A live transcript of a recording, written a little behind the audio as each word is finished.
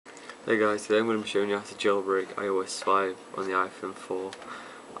Hey guys, today I'm going to be showing you how to jailbreak iOS 5 on the iPhone 4,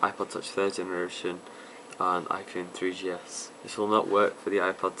 iPod Touch 3rd generation and iPhone 3GS. This will not work for the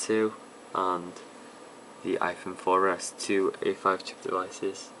iPod 2 and the iPhone 4S, two A5 chip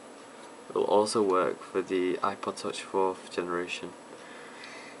devices. It will also work for the iPod Touch 4th generation.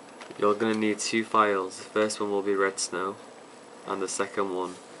 You're going to need two files. The first one will be Red Snow and the second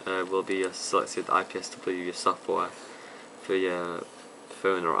one will be your selected IPSW, your software for your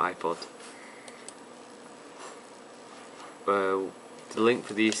phone or iPod. The link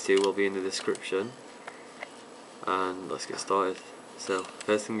for these two will be in the description, and let's get started. So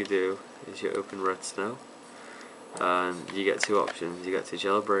first thing you do is you open Red Snow and you get two options. You get to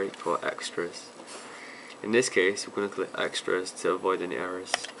jailbreak or extras. In this case we're going to click extras to avoid any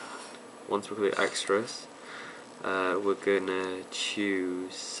errors. Once we click extras, we're going to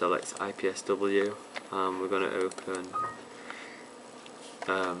select IPSW, and we're going to open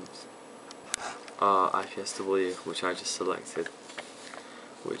our IPSW, which I just selected,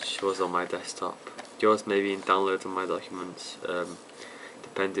 which was on my desktop. Yours may be in downloads on my documents,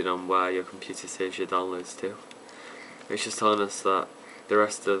 depending on where your computer saves your downloads to. It's just telling us that the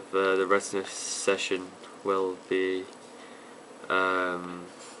rest of the Red Snow session will be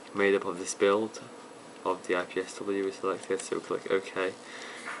made up of this build of the IPSW we selected, so we click OK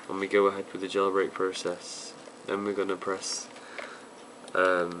and we go ahead with the jailbreak process. Then we're going to press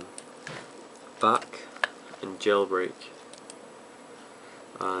back and jailbreak,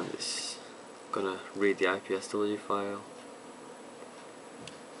 and it's gonna read the IPSW file.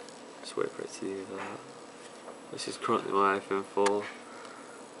 Just wait for it to do that. This is currently my iPhone 4,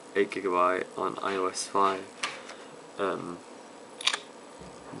 8GB on iOS 5. You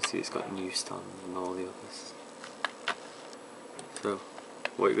can see it's got new stand and all the others. So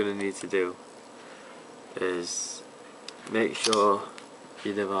what you're going to need to do is make sure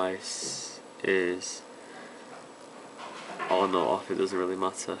your device is on or off, it doesn't really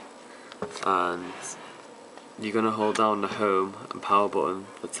matter, and you're going to hold down the home and power button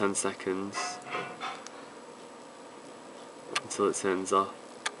for 10 seconds until it turns off,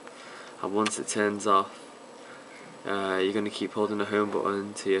 and once it turns off you're going to keep holding the home button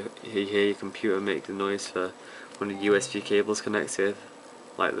until you hear your computer make the noise for one of the USB cables connected,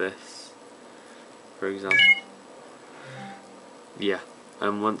 like this for example. Yeah,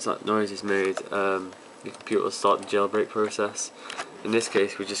 and once that noise is made, your computer will start the jailbreak process. In this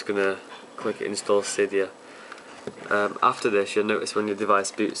case we're just going to click install Cydia. After this you'll notice when your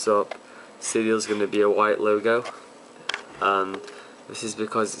device boots up, Cydia is going to be a white logo, and this is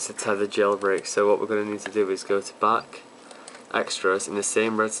because it's a tethered jailbreak. So what we're going to need to do is go to back, extras, in the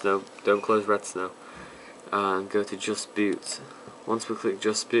same Red Snow, don't close Red Snow, and go to just boot. Once we click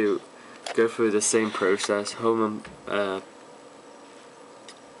just boot, go through the same process, home and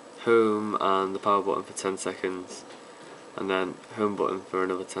the power button for 10 seconds, and then home button for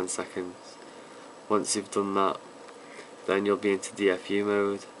another 10 seconds. Once you've done that, then you'll be into DFU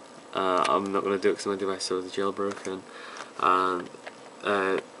mode. I'm not going to do it because my device is already jailbroken, and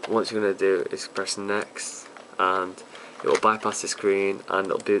what you're going to do is press next, and it will bypass the screen and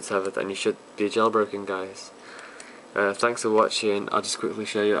it'll boot tethered, and you should be jailbroken, guys. Thanks for watching. I'll just quickly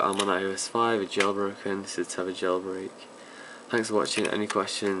show you I'm on iOS 5, it's jailbroken, this is a tethered jailbreak. Thanks for watching. Any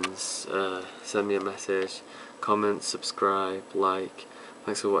questions, send me a message, comment, subscribe, like.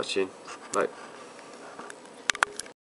 Thanks for watching. Bye.